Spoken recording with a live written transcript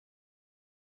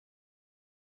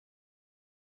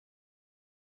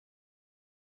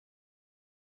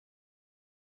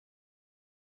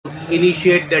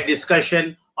initiate the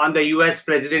discussion on the US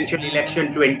presidential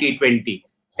election 2020.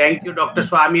 Thank you, Dr.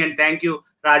 Swamy, and thank you,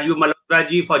 Rajiv Malhotra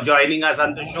ji, for joining us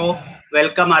on the show.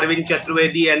 Welcome, Arvind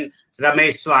Chaturvedi and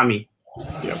Ramesh Swamy.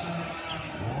 Yeah.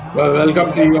 Well,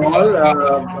 welcome to you all.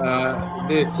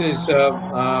 This is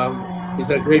it's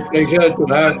a great pleasure to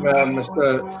have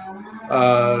Mr.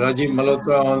 Rajiv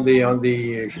Malhotra on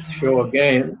the show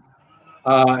again.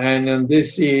 And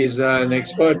this is an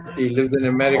expert. He lives in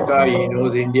America. He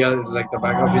knows India like the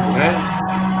back of his hand.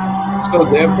 So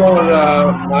therefore,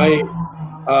 my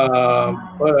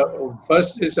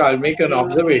first is I'll make an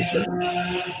observation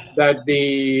that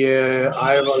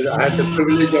I had the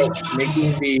privilege of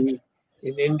making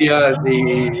in India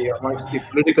amongst the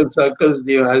political circles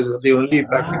as practically the only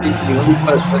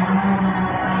person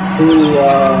who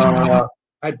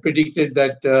had predicted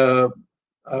that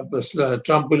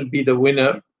Trump will be the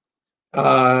winner.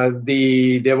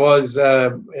 There was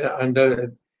a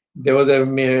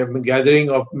gathering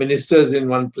of ministers in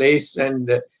one place, and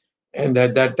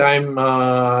at that time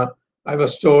I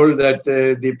was told that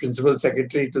the principal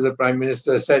secretary to the prime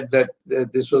minister said that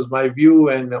this was my view,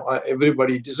 and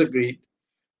everybody disagreed.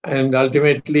 And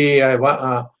ultimately, I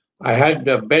had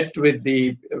a bet with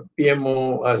the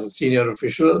PMO as a senior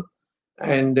official,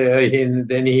 and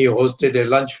then he hosted a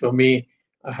lunch for me,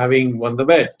 having won the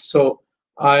bet. So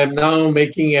I am now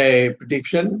making a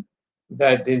prediction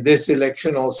that in this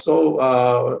election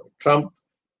also Trump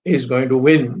is going to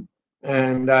win,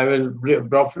 and I will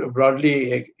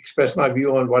broadly express my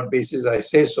view on what basis I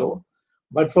say so.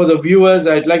 But for the viewers,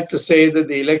 I'd like to say that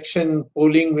the election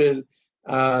polling will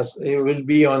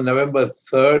be on November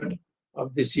 3rd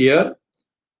of this year.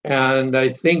 And I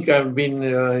think I've been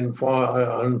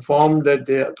informed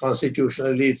that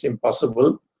constitutionally it's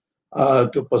impossible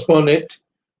to postpone it.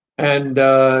 And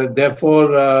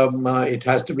therefore, it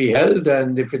has to be held.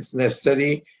 And if it's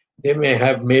necessary, they may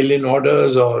have mail-in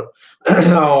orders or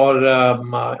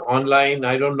online.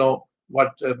 I don't know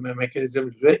what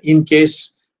mechanism in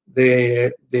case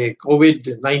the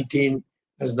COVID-19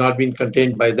 has not been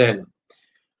contained by then.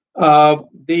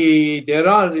 There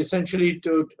are essentially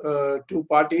two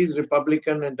parties,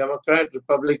 Republican and Democrat.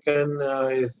 Republican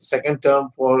is second term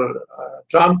for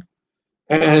Trump,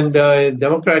 and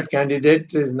Democrat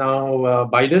candidate is now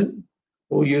Biden,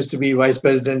 who used to be vice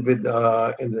president in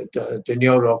the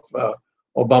tenure of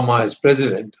Obama as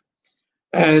president.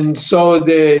 And so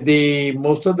the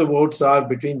most of the votes are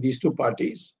between these two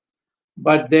parties.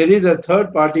 But there is a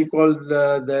third party called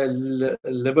the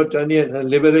Libertarian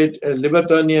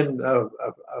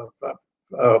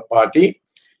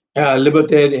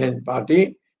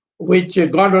Party, which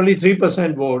got only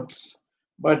 3% votes.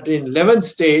 But in 11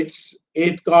 states,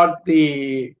 it got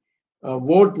the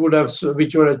vote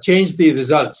which would have changed the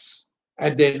results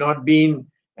had they not been,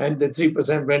 and the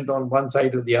 3% went on one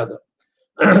side or the other.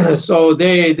 So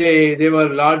they were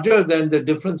larger than the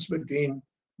difference between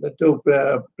the two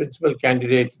principal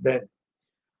candidates then.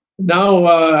 Now,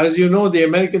 as you know, the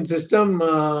American system,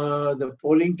 the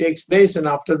polling takes place, and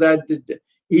after that,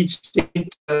 each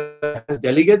state has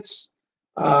delegates,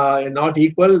 not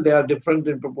equal. They are different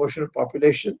in proportion of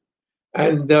population.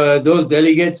 And those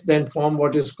delegates then form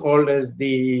what is called as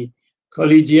the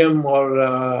collegium,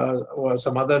 or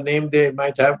some other name they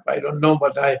might have. I don't know,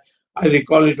 but I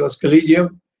recall it was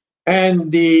collegium.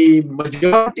 And the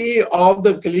majority of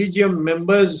the collegium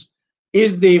members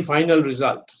is the final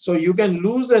result. So you can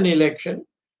lose an election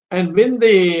and win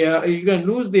you can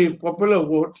lose the popular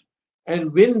vote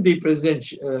and win the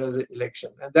presidential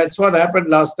election. And that's what happened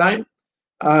last time.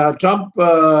 Trump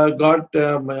got,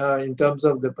 in terms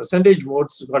of the percentage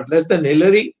votes, got less than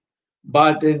Hillary,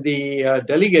 but in the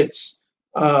delegates,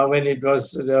 when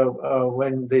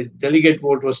the delegate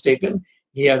vote was taken,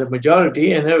 he had a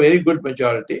majority, and a very good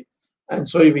majority, and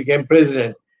so he became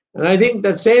president. And I think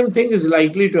the same thing is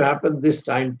likely to happen this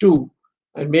time too.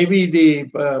 And maybe the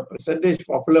percentage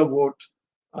popular vote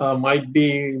might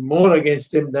be more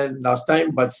against him than last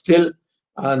time, but still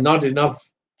not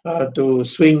enough to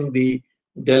swing the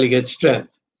delegate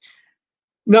strength.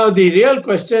 Now, the real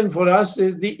question for us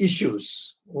is the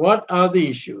issues. What are the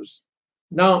issues?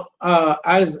 Now,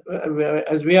 as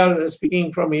we are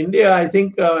speaking from India, I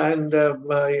think, and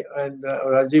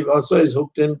Rajiv also is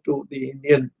hooked into the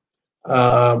Indian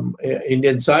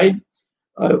side.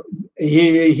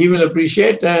 He will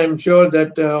appreciate. I'm sure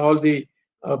that all the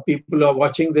people who are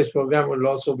watching this program will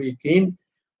also be keen.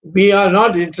 We are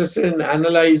not interested in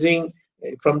analyzing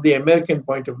from the American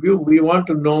point of view. We want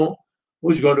to know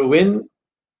who's going to win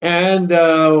and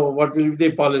what will be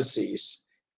the policies.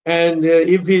 And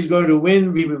if he's going to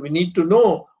win, we need to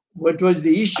know what was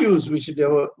the issues which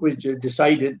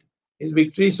decided his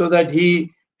victory, so that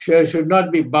he should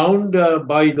not be bound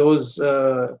by those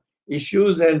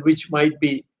issues and which might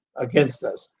be against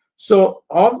us. So,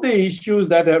 of the issues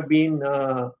that have been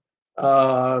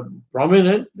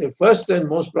prominent, the first and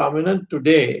most prominent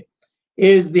today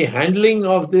is the handling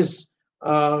of this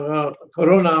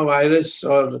coronavirus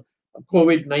or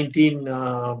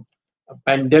COVID-19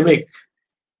 pandemic,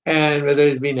 and whether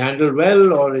it's been handled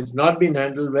well or it's not been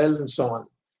handled well, and so on.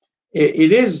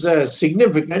 It is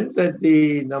significant that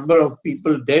the number of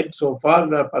people dead so far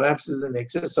perhaps is in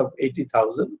excess of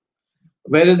 80,000,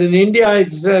 whereas in India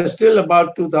it's still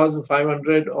about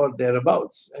 2,500 or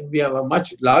thereabouts, and we have a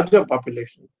much larger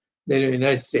population than the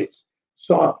United States.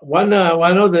 So one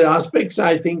of the aspects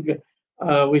I think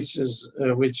which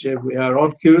we are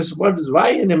all curious about is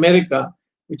why in America,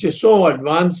 which is so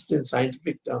advanced in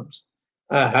scientific terms,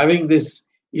 having this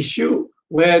issue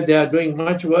where they are doing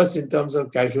much worse in terms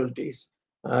of casualties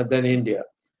than India.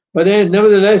 But then,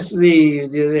 nevertheless,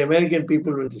 the American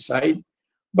people will decide.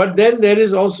 But then there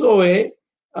is also a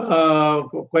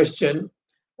question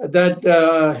that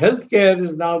healthcare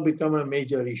has now become a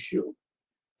major issue.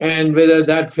 And whether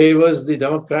that favors the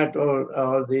Democrat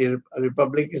or the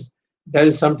Republicans, that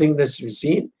is something that's to be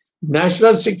seen.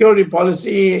 National security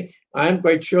policy, I'm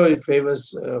quite sure it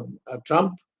favors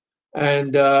Trump.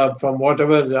 And from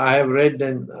whatever I have read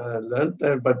and learned,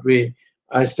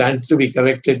 I stand to be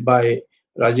corrected by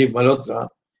Rajiv Malhotra.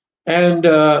 And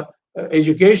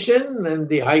education and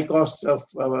the high cost of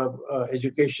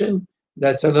education,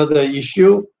 that's another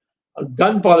issue.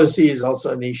 Gun policy is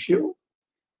also an issue.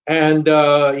 And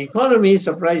economy,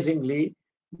 surprisingly,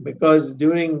 because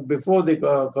before the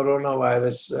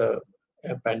coronavirus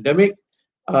pandemic,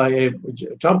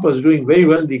 Trump was doing very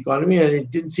well in the economy, and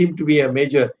it didn't seem to be a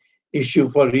major issue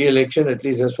for re-election, at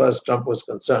least as far as Trump was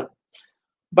concerned.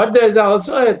 But there's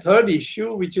also a third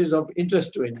issue which is of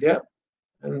interest to India,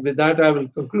 and with that I will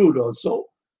conclude also,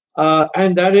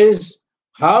 and that is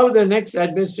how the next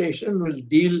administration will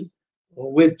deal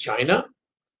with China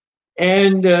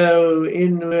and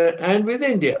with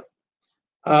India.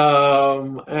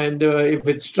 If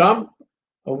it's Trump,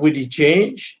 would he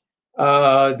change?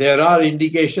 There are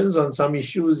indications on some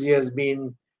issues he has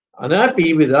been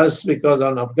unhappy with us because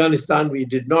on Afghanistan we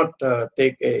did not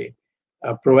take a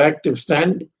proactive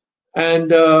stand, and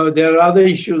there are other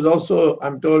issues also.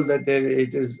 I'm told that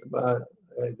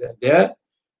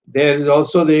there is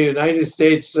also the United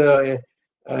States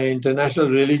International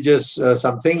Religious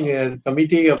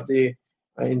committee of the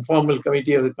informal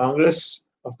committee of the Congress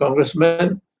of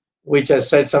Congressmen, which has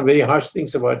said some very harsh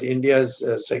things about India's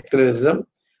secularism.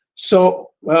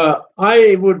 So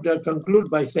I would conclude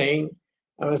by saying,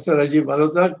 Mr. Rajiv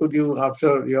Malhotra, could you,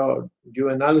 after your due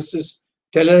analysis,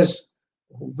 tell us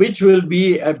which will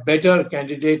be a better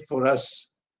candidate for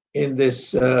us in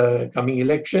this coming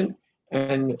election,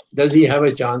 and does he have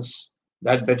a chance,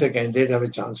 that better candidate have a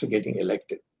chance of getting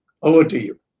elected? Over to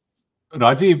you.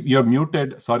 Rajiv, you're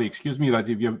muted. Sorry, excuse me,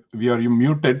 Rajiv. You're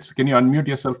muted. Can you unmute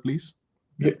yourself, please?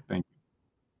 Yeah. Thank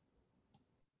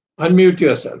you. Unmute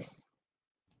yourself.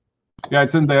 Yeah,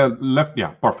 it's in the left. Yeah,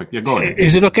 perfect. Yeah, go ahead.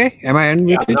 Is it okay? Am I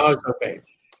unmuted? Yeah, now it's okay.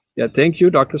 Yeah, thank you,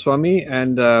 Dr. Swamy,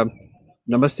 and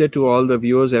namaste to all the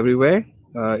viewers everywhere.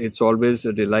 It's always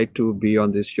a delight to be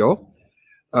on this show.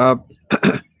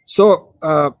 So,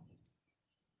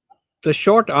 the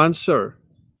short answer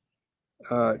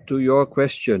to your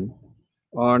question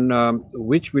on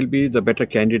which will be the better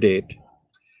candidate,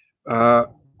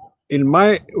 in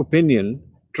my opinion,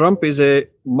 Trump is a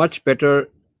much better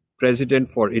president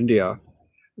for India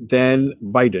than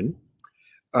Biden.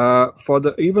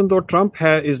 Even though Trump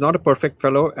is not a perfect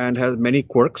fellow and has many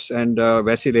quirks and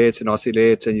vacillates and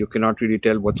oscillates, and you cannot really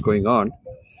tell what's going on.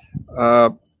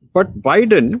 But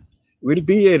Biden will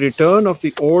be a return of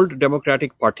the old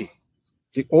Democratic Party.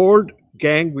 The old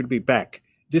gang will be back.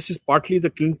 This is partly the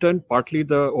Clinton, partly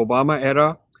the Obama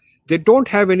era. They don't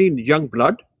have any young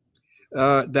blood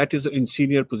that is in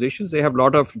senior positions. They have a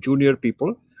lot of junior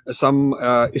people, some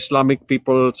Islamic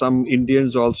people, some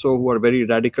Indians also who are very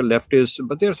radical leftists,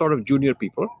 but they're sort of junior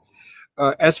people.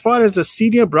 As far as the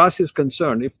senior brass is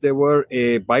concerned, if there were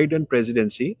a Biden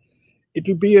presidency, it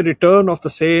will be a return of the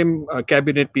same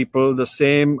cabinet people, the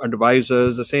same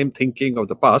advisors, the same thinking of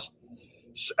the past.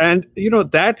 And, you know,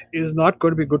 that is not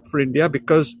going to be good for India,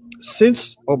 because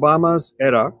since Obama's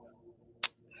era,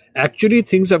 actually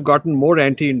things have gotten more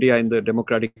anti-India in the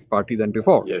Democratic Party than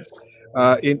before. Yes.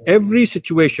 In every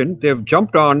situation, they've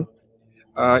jumped on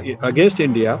against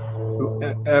India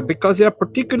because they are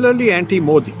particularly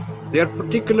anti-Modi. They are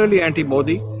particularly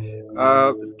anti-Modi.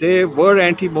 They were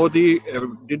anti-Modi,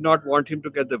 did not want him to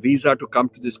get the visa to come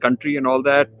to this country and all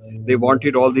that. They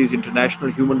wanted all these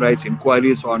international human rights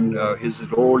inquiries on his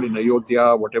role in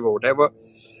Ayodhya, whatever.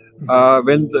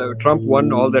 When Trump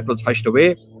won, all that was hushed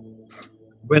away.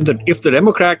 If the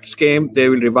Democrats came, they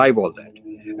will revive all that,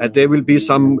 and there will be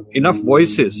enough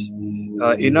voices,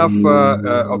 enough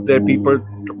of their people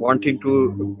wanting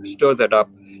to stir that up.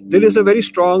 There is a very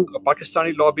strong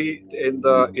Pakistani lobby in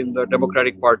the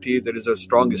Democratic Party. There is a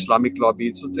strong Islamic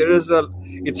lobby. So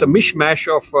it's a mishmash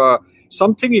of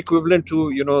something equivalent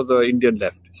to the Indian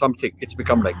left. Something. It's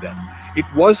become like that. It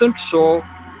wasn't so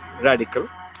radical.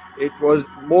 It was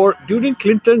more during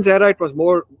Clinton's era. It was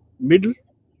more middle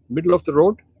of the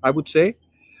road, I would say.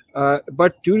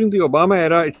 But during the Obama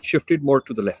era, it shifted more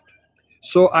to the left.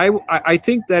 So I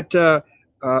think that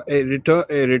a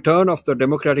return of the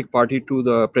Democratic Party to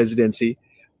the presidency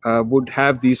would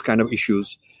have these kind of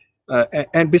issues.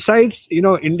 And besides,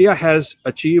 India has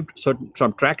achieved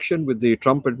some traction with the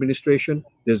Trump administration.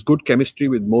 There's good chemistry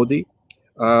with Modi.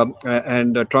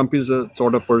 And Trump is a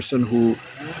sort of person who,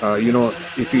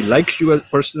 if he likes you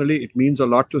personally, it means a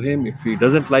lot to him. If he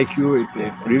doesn't like you,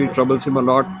 it really troubles him a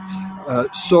lot.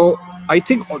 So I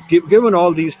think, given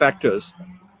all these factors,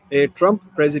 a Trump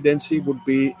presidency would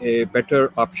be a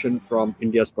better option from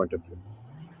India's point of view.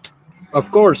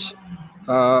 Of course,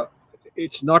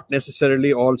 it's not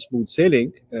necessarily all smooth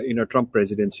sailing in a Trump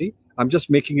presidency. I'm just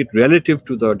making it relative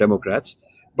to the Democrats.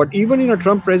 But even in a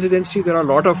Trump presidency, there are a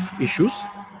lot of issues.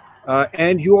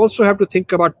 And you also have to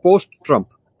think about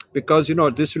post-Trump, because,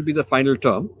 this will be the final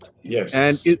term. Yes.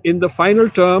 And in the final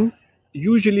term,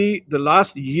 usually the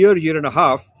last year and a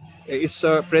half, it's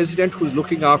a president who's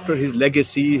looking after his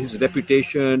legacy, his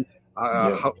reputation,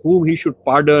 whom he should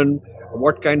pardon,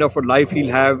 what kind of a life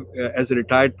he'll have as a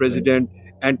retired president.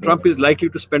 And Trump is likely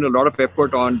to spend a lot of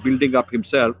effort on building up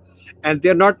himself. And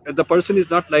the person is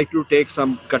not likely to take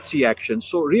some gutsy action.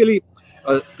 So really,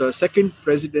 the second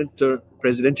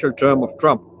presidential term of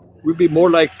Trump will be more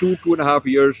like 2.5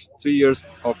 years, 3 years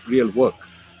of real work.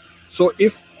 So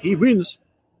if he wins,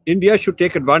 India should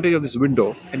take advantage of this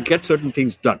window and get certain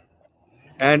things done.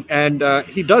 And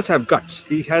he does have guts.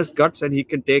 He has guts, and he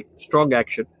can take strong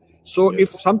action. So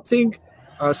if something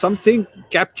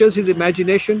captures his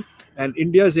imagination, and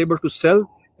India is able to sell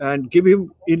and give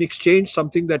him in exchange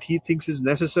something that he thinks is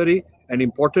necessary and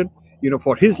important,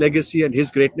 for his legacy and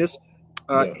his greatness,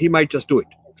 he might just do it.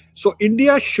 So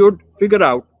India should figure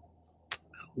out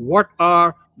what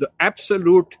are the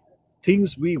absolute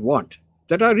things we want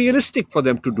that are realistic for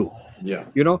them to do.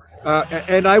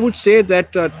 And I would say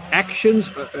that actions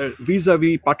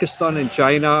vis-a-vis Pakistan and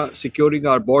China, securing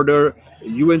our border,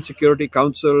 UN Security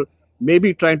Council,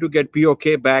 maybe trying to get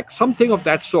POK back, something of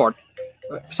that sort,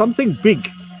 something big.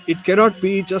 It cannot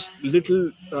be just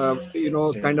little,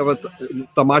 kind of a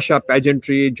tamasha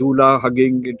pageantry, jhula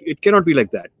hugging. It cannot be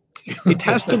like that. It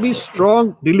has to be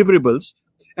strong deliverables.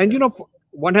 And,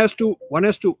 one has to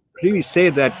really say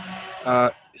that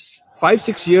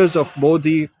 5-6 years of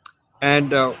Modi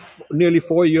and nearly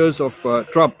 4 years of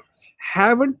Trump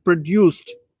haven't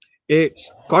produced a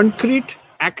concrete,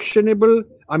 actionable,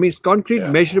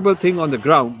 measurable thing on the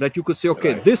ground that you could say,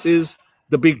 okay, this is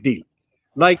the big deal.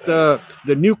 Like the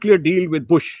nuclear deal with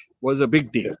Bush was a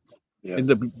big deal in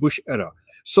the Bush era.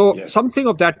 So something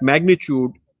of that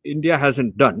magnitude India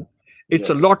hasn't done. It's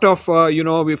a lot of,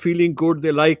 we're feeling good,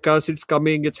 they like us, it's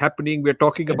coming, it's happening, we're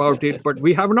talking about it, but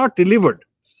we have not delivered.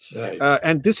 Right.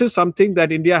 And this is something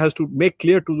that India has to make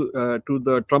clear to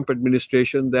the Trump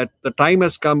administration, that the time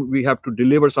has come, we have to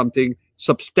deliver something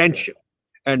substantial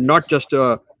and not just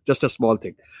a small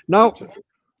thing. Now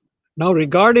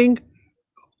regarding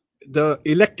the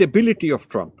electability of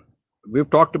Trump, we've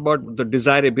talked about the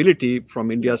desirability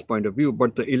from India's point of view,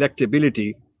 but the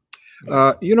electability,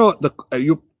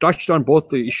 you touched on both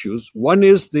the issues. One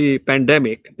is the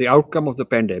pandemic, the outcome of the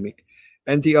pandemic,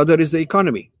 and the other is the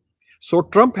economy. So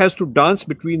Trump has to dance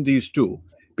between these two,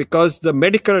 because the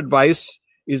medical advice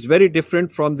is very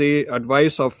different from the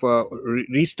advice of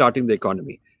restarting the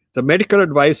economy. The medical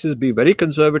advice is be very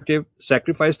conservative,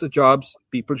 sacrifice the jobs,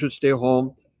 people should stay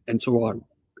home, and so on.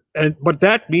 But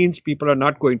that means people are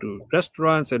not going to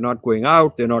restaurants, they're not going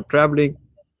out, they're not traveling,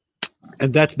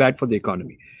 and that's bad for the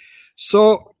economy.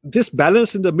 So this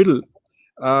balance in the middle,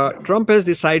 Trump has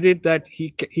decided that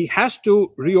he has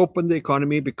to reopen the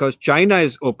economy because China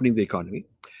is opening the economy.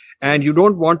 And you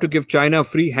don't want to give China a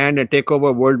free hand and take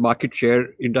over world market share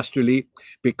industrially,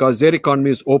 because their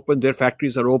economy is open, their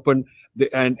factories are open,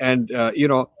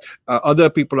 other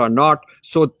people are not.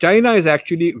 So China is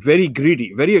actually very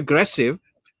greedy, very aggressive,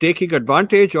 taking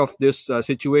advantage of this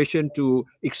situation to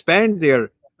expand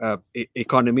their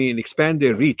economy and expand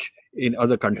their reach in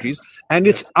other countries. And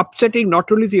it's upsetting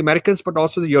not only the Americans, but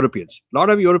also the Europeans. A lot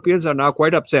of Europeans are now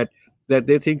quite upset that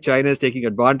they think China is taking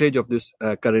advantage of this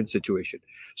current situation.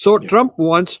 So Trump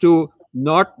wants to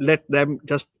not let them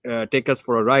just take us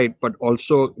for a ride, but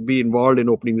also be involved in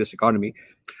opening this economy.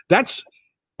 That's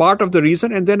part of the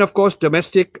reason. And then, of course,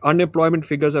 domestic unemployment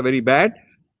figures are very bad.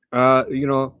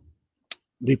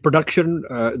 The production,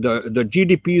 the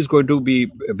GDP is going to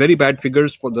be very bad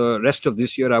figures for the rest of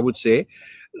this year, I would say.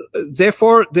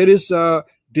 Therefore, there is a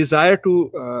desire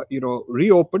to,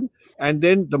 reopen. And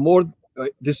then the more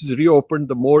this is reopened,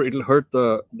 the more it'll hurt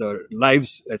the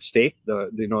lives at stake,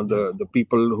 the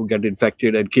people who get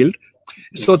infected and killed.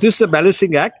 So this is a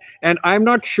balancing act. And I'm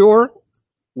not sure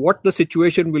what the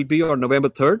situation will be on November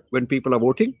 3rd when people are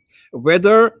voting,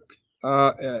 whether,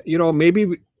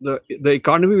 maybe the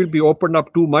economy will be opened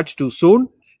up too much too soon,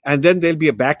 and then there'll be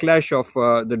a backlash of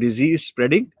the disease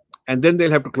spreading, and then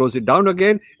they'll have to close it down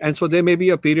again. And so there may be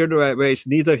a period where it's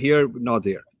neither here nor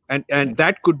there. And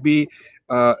that could be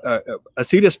a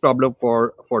serious problem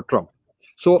for Trump.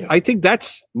 So I think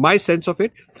that's my sense of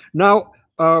it. Now,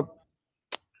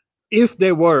 if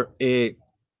there were a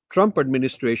Trump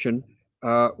administration,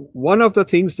 one of the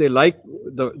things they like,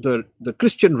 the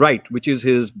Christian right, which is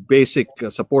his basic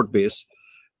support base,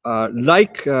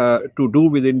 to do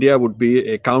with India would be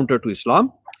a counter to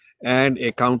Islam and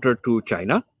a counter to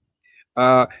China.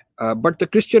 But the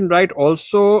Christian right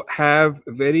also have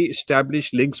very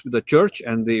established links with the church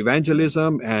and the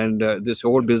evangelism and this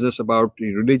whole business about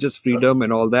religious freedom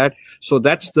and all that. So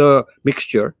that's the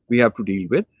mixture we have to deal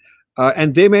with.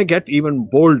 And they may get even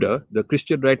bolder. The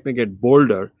Christian right may get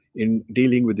bolder in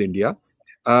dealing with India.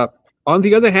 On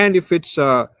the other hand, if it's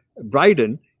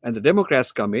Biden and the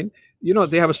Democrats come in,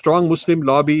 they have a strong Muslim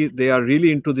lobby. They are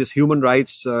really into this human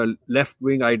rights,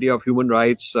 left-wing idea of human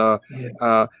rights.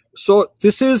 So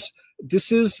this is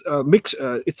a mix.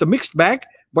 It's a mixed bag.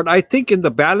 But I think in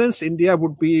the balance, India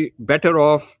would be better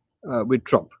off with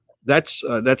Trump. That's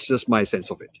just my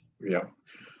sense of it. Yeah.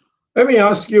 Let me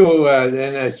ask you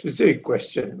then a specific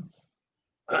question.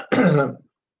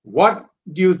 What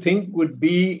do you think would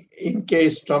be, in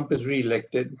case Trump is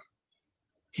re-elected,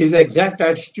 his exact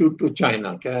attitude to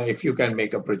China, if you can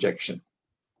make a projection?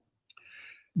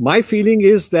 My feeling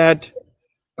is that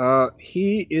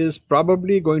he is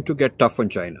probably going to get tough on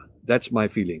China. That's my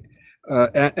feeling.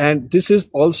 And this is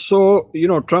also,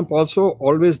 Trump also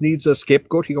always needs a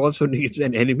scapegoat. He also needs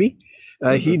an enemy.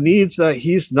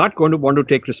 He's not going to want to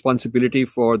take responsibility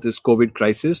for this COVID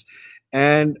crisis.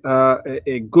 And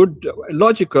a good,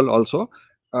 logical also,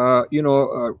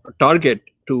 target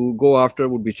to go after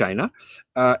would be China.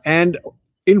 And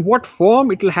in what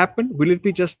form it will happen? Will it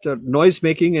be just noise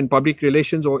making and public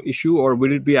relations or issue, or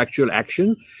will it be actual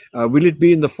action? Will it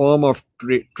be in the form of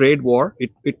trade war?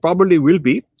 It probably will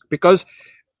be, because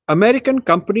American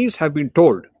companies have been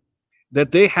told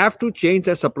that they have to change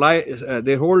their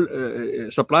their whole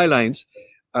supply lines,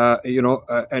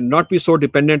 and not be so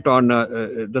dependent on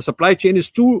the supply chain is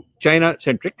too China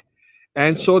centric.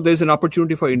 And so there's an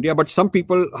opportunity for India, but some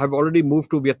people have already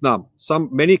moved to Vietnam.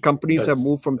 Many companies have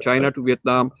moved from China to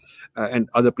Vietnam and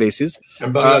other places.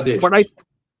 And Bangladesh.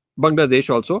 Bangladesh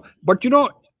also. But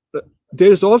there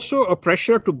is also a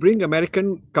pressure to bring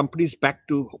American companies back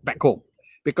home,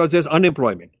 because there's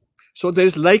unemployment. So there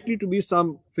is likely to be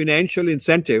some financial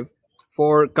incentive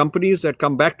for companies that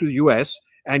come back to the US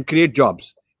and create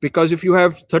jobs. Because if you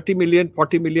have 30 million,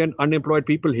 40 million unemployed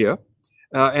people here,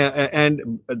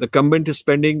 and the government is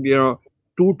spending, $2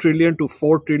 trillion to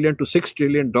 $4 trillion to $6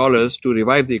 trillion to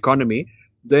revive the economy,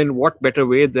 then what better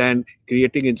way than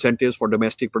creating incentives for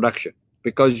domestic production?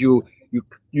 Because you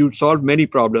solve many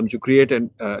problems.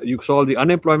 You solve the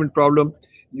unemployment problem.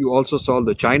 You also solve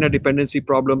the China dependency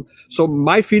problem. So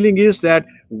my feeling is that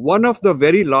one of the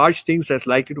very large things that's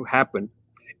likely to happen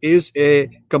is a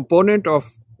component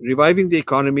of reviving the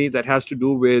economy that has to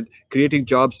do with creating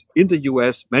jobs in the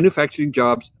US, manufacturing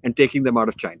jobs, and taking them out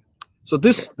of China. So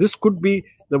this could be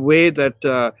the way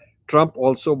that Trump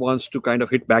also wants to kind of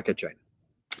hit back at China.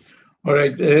 All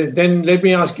right. Then let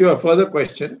me ask you a further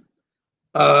question.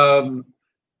 China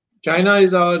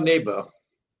is our neighbor,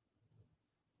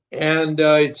 and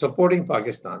it's supporting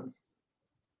Pakistan.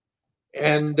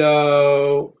 And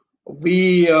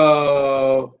we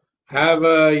have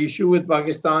an issue with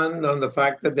Pakistan on the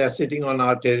fact that they're sitting on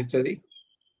our territory,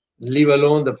 leave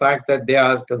alone the fact that they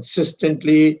are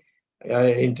consistently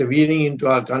intervening into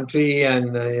our country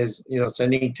and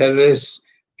sending terrorists.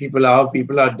 People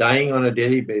are dying on a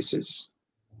daily basis.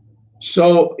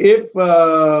 So if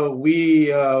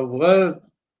we were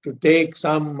to take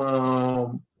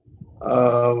some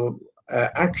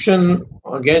action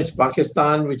against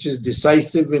Pakistan, which is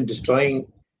decisive in destroying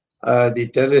the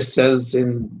terrorist cells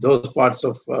in those parts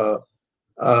of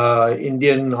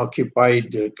Indian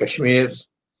occupied Kashmir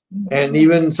and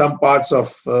even some parts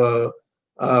of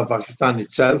Pakistan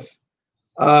itself.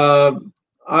 I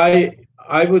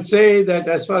would say that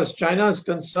as far as China is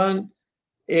concerned,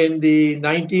 in the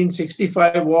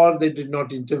 1965 war, they did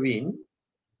not intervene.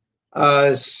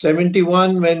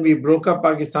 71, when we broke up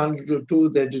Pakistan into two,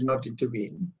 they did not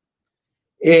intervene.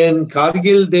 In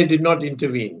Kargil, they did not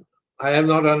intervene. I have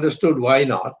not understood why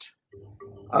not.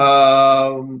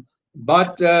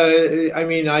 But I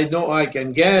mean, I know I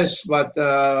can guess, but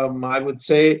I would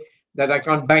say that I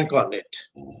can't bank on it.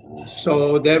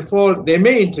 So therefore, they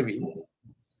may intervene.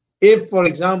 If, for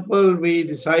example, we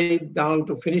decide now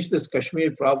to finish this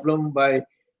Kashmir problem by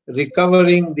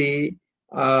recovering the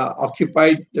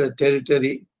occupied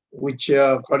territory, which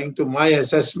according to my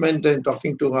assessment and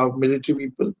talking to our military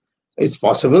people, it's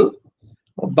possible.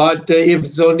 But if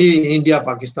it's only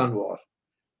India-Pakistan war,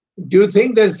 do you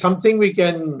think there's something we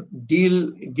can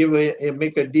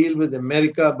make a deal with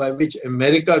America by which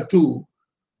America too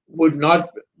would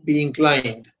not be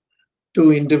inclined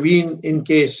to intervene in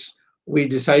case we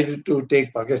decided to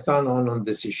take Pakistan on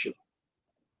this issue?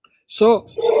 So,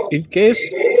 in case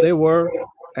there were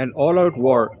an all-out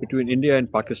war between India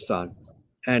and Pakistan,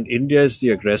 and India is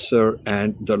the aggressor,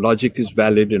 and the logic is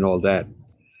valid and all that.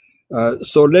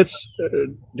 So let's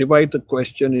divide the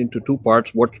question into two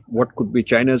parts. What could be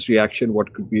China's reaction?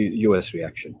 What could be US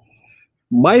reaction?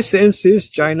 My sense is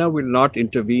China will not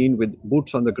intervene with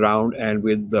boots on the ground and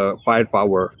with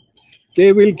firepower.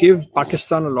 They will give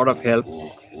Pakistan a lot of help.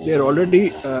 They're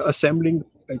already assembling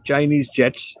Chinese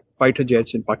jets, fighter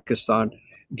jets in Pakistan,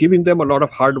 giving them a lot of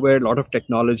hardware, a lot of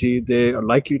technology. They are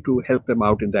likely to help them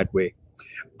out in that way.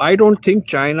 I don't think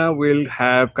China will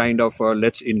have kind of a,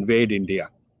 let's invade India,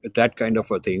 that kind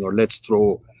of a thing, or let's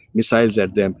throw missiles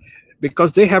at them,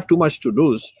 because they have too much to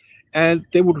lose. And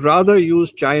they would rather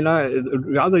use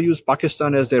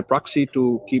Pakistan as their proxy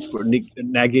to keep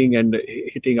nagging and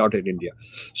hitting out at India.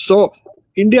 So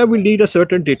India will need a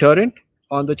certain deterrent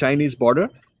on the Chinese border.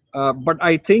 But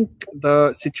I think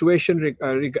the situation,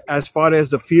 as far as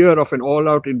the fear of an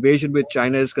all-out invasion with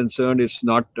China is concerned, is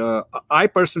not, I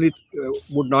personally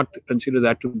would not consider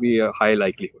that to be a high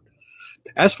likelihood.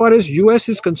 As far as US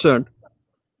is concerned,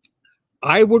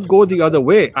 I would go the other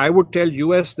way. I would tell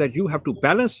US that you have to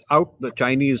balance out the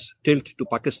Chinese tilt to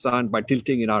Pakistan by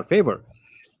tilting in our favor,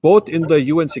 both in the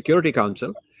UN Security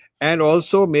Council and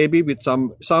also maybe with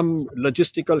some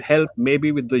logistical help,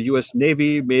 maybe with the US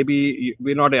Navy. Maybe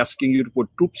we're not asking you to put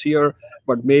troops here,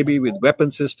 but maybe with weapon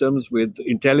systems, with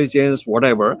intelligence,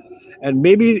 whatever. And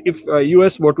maybe if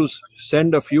US were to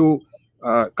send a few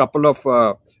couple of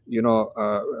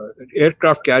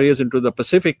aircraft carriers into the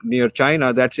Pacific near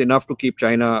China, that's enough to keep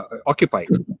China occupied.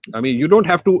 I mean, you don't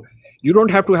have to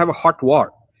have a hot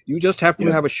war. You just have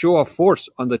to have a show of force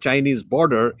on the Chinese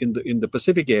border in the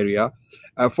Pacific area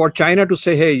for China to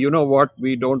say, hey, you know what,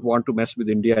 we don't want to mess with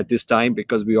India at this time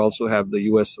because we also have the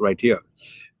US right here.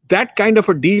 That kind of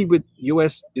a deal with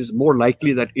US is more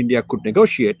likely that India could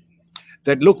negotiate.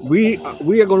 That, look, we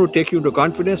are going to take you into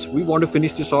confidence. We want to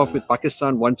finish this off with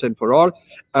Pakistan once and for all.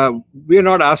 We are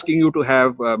not asking you to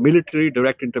have military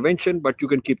direct intervention, but you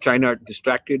can keep China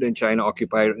distracted and China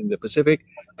occupied in the Pacific.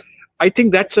 I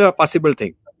think that's a possible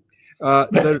thing.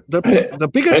 The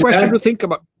bigger question to think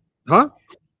about,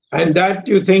 And that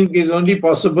you think is only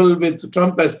possible with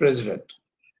Trump as president?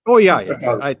 Oh yeah.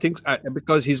 I think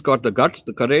because he's got the guts,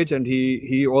 the courage, and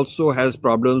he also has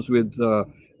problems with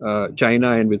China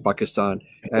and with Pakistan.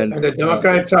 And the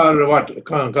Democrats are what,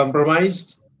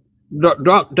 compromised?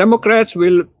 Democrats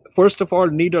will, first of all,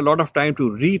 need a lot of time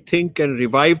to rethink and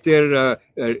revive their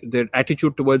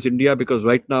attitude towards India, because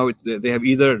right now they have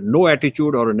either no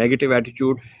attitude or a negative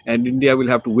attitude, and India will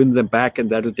have to win them back, and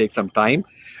that will take some time.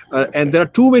 And there are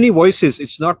too many voices.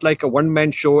 It's not like a one-man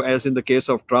show, as in the case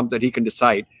of Trump, that he can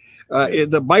decide.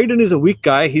 The Biden is a weak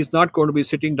guy. He's not going to be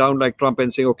sitting down like Trump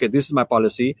and saying, okay, this is my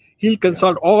policy. He'll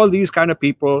consult all these kind of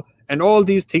people and all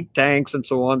these think tanks and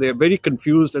so on. They're very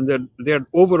confused, and they're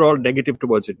overall negative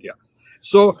towards India.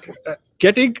 So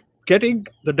getting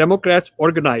the Democrats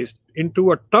organized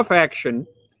into a tough action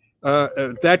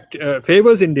that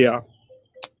favors India,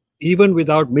 even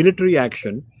without military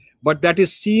action, but that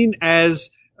is seen as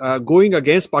going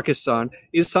against Pakistan,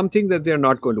 is something that they're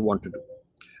not going to want to do.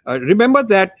 Remember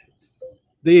that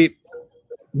the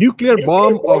nuclear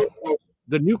bomb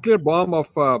of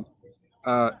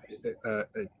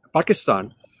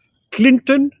Pakistan,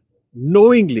 Clinton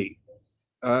knowingly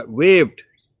waived.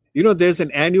 You know, there's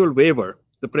an annual waiver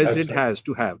the president has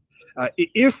to have.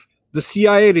 If the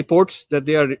CIA reports that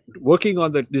they are working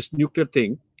on this nuclear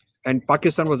thing, and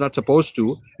Pakistan was not supposed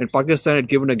to, and Pakistan had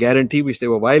given a guarantee which they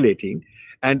were violating,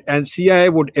 and CIA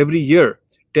would every year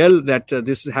tell that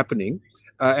this is happening,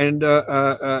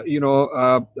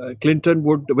 Clinton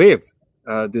would waive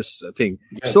this thing.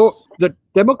 Yes. So the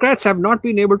Democrats have not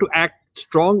been able to act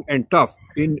strong and tough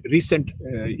in recent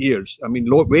years. I mean,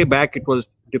 way back it was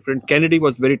different. Kennedy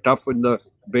was very tough in the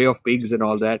Bay of Pigs and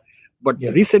all that, but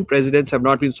recent presidents have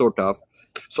not been so tough.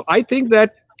 So I think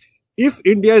that if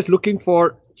India is looking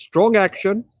for strong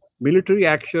action, military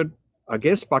action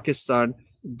against Pakistan,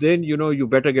 then you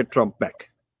better get Trump back.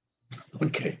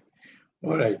 Okay.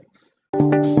 All right.